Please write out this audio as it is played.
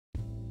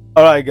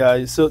Alright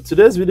guys, so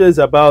today's video is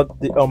about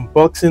the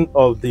unboxing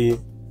of the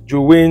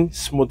Zhiyun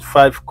Smooth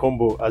 5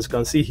 combo. As you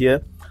can see here,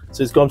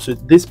 so it comes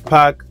with this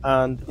pack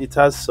and it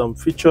has some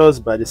features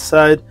by the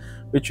side,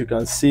 which you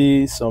can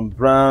see some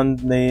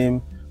brand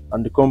name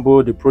and the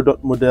combo, the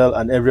product model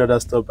and every other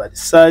stuff by the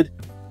side.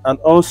 And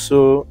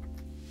also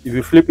if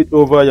you flip it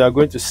over, you are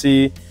going to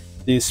see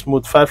the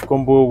Smooth 5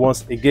 combo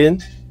once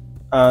again.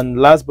 And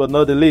last but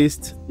not the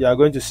least, you are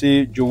going to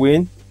see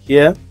Zhiyun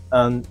here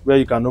and where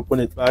you can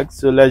open it back.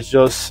 So let's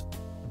just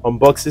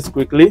unbox it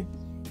quickly.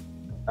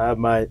 I have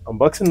my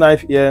unboxing knife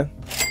here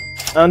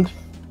and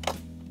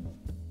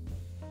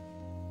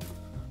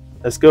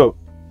let's go.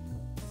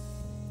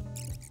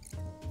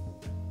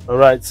 All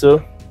right,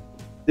 so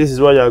this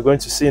is what you are going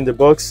to see in the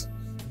box.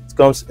 It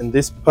comes in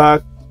this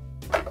pack,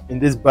 in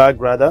this bag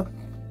rather,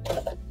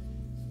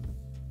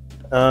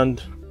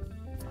 and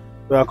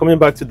we are coming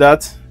back to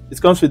that.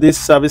 It comes with this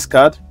service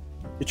card,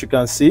 which you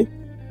can see.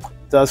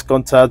 It has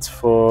contacts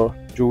for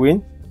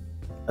Zhiyun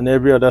and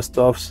every other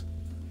stuff.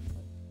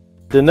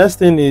 The next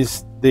thing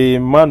is the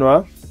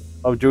manual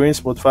of Zhiyun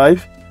Smooth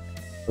 5.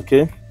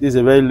 Okay, this is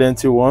a very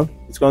lengthy one.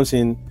 It comes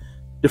in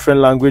different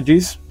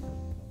languages,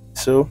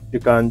 so you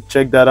can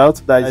check that out.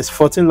 That is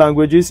 14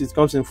 languages. It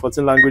comes in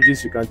 14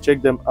 languages. You can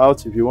check them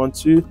out if you want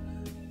to.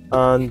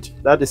 And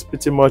that is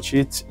pretty much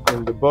it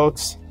in the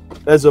box.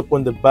 Let's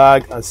open the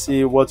bag and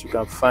see what you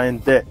can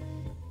find there.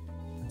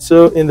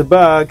 So in the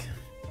bag,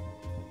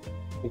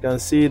 you can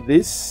see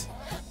this.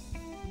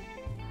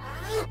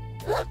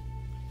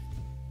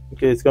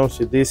 Okay, it comes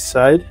with this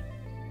side.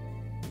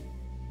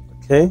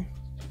 Okay,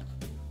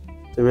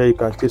 so where you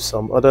can keep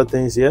some other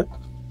things here.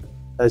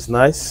 That's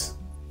nice.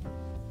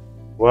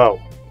 Wow,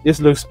 this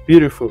looks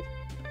beautiful.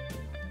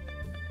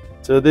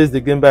 So this is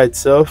the gimbal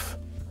itself.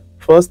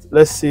 First,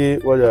 let's see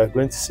what you are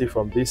going to see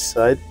from this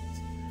side.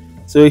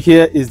 So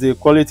here is the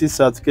quality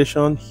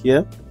certification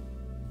here,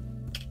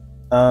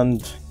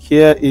 and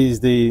here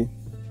is the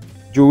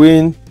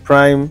Zhiyun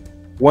Prime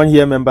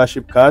 1-year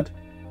membership card.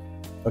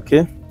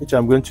 Okay, which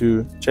I'm going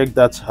to check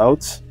that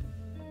out.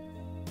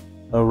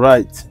 All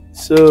right,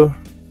 so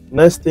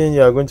next thing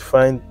you are going to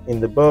find in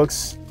the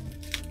box.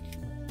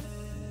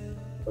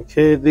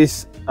 Okay,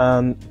 this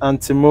an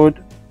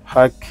anti-mode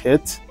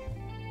packet.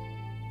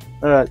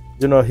 All right,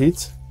 do not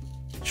hit.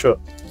 Sure,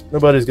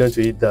 nobody's going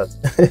to eat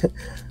that.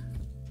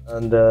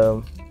 And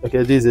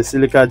okay, this is a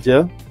silica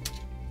gel.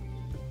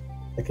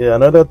 Okay,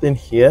 another thing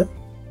here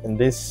in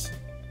this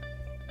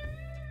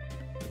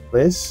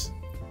place.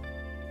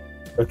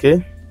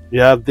 Okay, you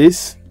have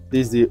this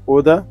is the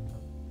odor,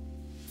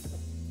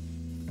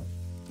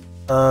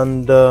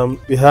 and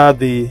we have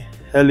the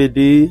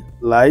LED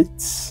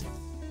lights.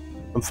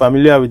 I'm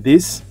familiar with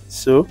this,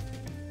 so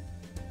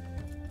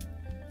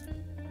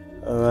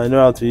I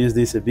know how to use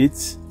this a bit.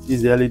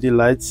 These are the LED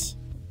lights,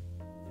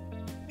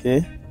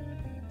 okay,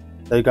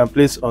 that you can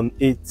place on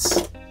it.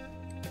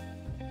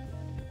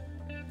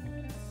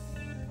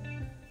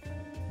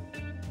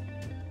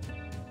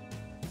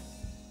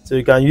 So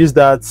you can use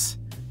that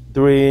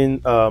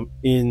during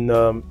in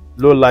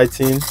low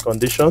lighting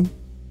condition.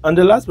 And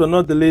the last but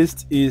not the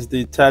least is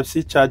the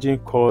Type-C charging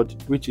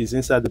cord, which is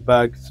inside the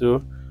bag.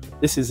 So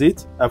this is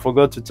it. I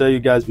forgot to tell you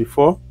guys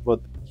before,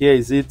 but here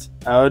is it.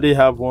 I already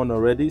have one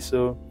already,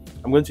 so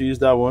I'm going to use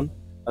that one.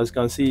 As you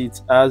can see, it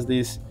has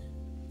this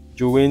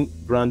Zhiyun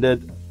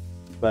branded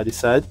by the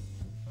side.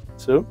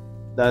 So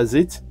that's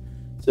it.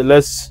 So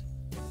let's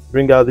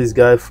bring out this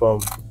guy from.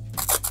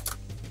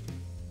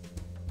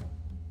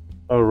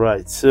 All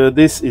right, so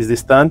this is the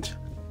stand.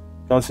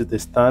 Comes with the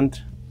stand.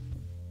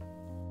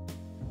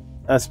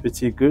 That's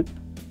pretty good.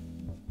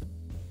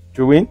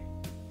 Zhiyun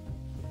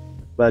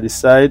by the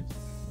side.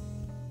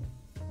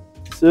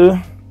 So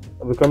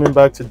I'll be coming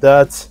back to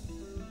that,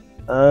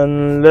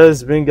 and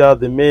let's bring out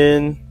the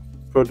main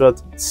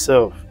product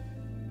itself.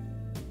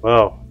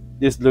 Wow,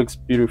 this looks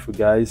beautiful,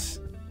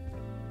 guys.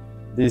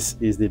 This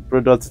is the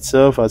product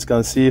itself. As you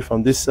can see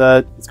from this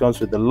side, it comes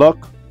with the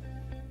lock,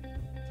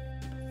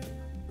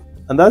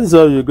 and that is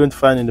all you're going to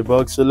find in the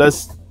box. So let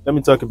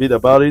me talk a bit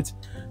about it.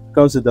 It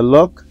comes with the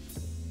lock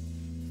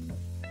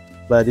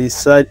by this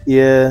side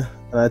here,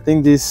 and I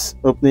think this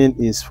opening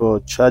is for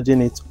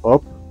charging it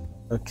up.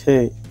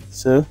 Okay,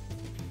 so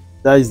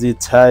that is the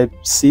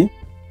Type-C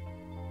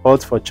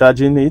port for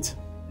charging it.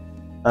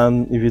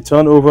 And if you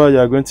turn over, you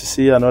are going to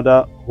see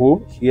another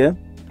hole here,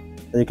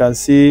 and you can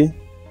see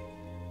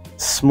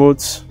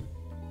Smooth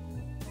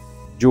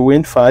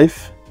Zhiyun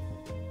 5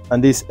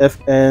 and this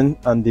FN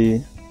and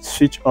the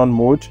switch on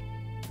mode.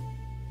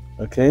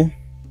 Okay,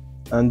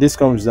 and this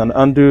comes with an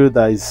handle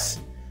that is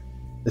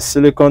a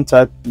silicone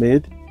type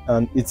made,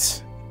 and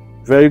it's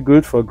very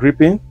good for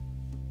gripping.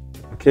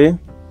 Okay,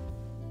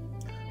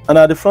 and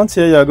at the front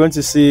here you are going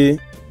to see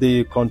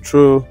the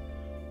control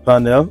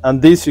panel,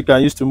 and this you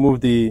can use to move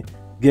the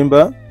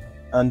gimbal,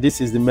 and this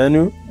is the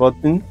menu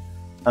button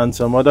and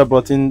some other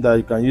button that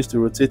you can use to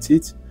rotate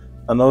it,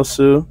 and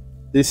also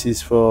this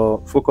is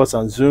for focus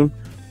and zoom,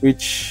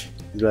 which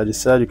is by the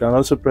side. You can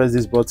also press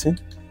this button.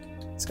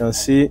 As you can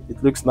see,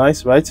 it looks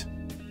nice, right?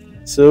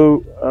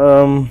 So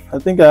I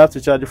think I have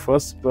to charge it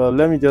first, but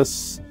let me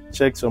just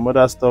check some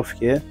other stuff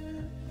here.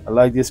 I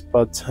like this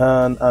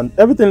pattern and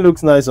everything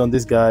looks nice on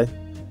this guy.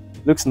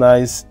 Looks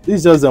nice. This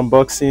is just the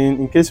unboxing.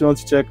 In case you want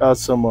to check out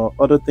some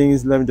other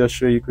things, let me just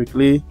show you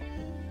quickly.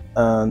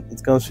 And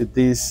it comes with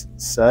this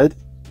side,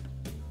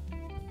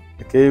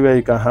 okay, where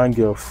you can hang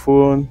your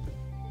phone.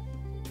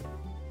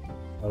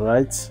 All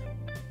right,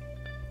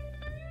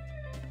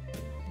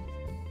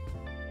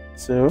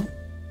 so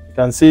you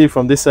can see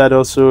from this side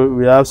also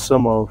we have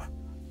some of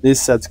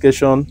this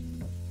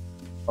certification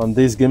on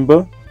this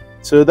gimbal.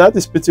 So that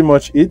is pretty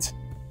much it.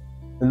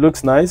 It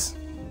looks nice.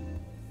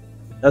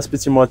 That's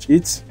pretty much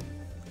it.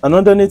 And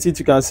underneath it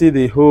you can see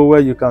the hole where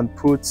you can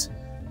put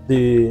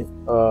the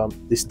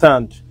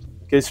stand.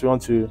 In case you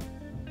want to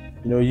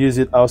use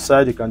it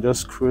outside, you can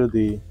just screw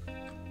the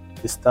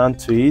stand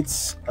to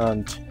it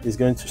and it's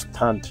going to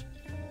stand.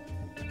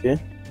 Okay,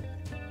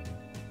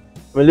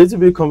 I'm a little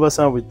bit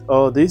conversant with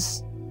all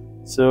this,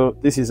 so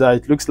this is how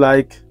it looks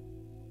like.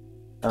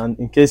 And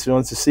in case you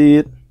want to see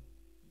it,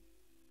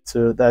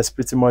 so that's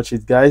pretty much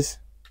it, guys.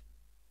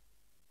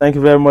 Thank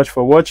you very much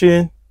for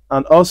watching,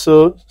 and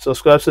also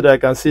subscribe so that I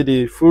can see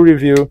the full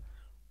review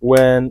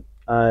when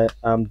I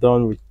am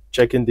done with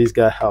checking this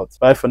guy out.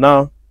 Bye for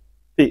now.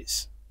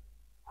 Peace.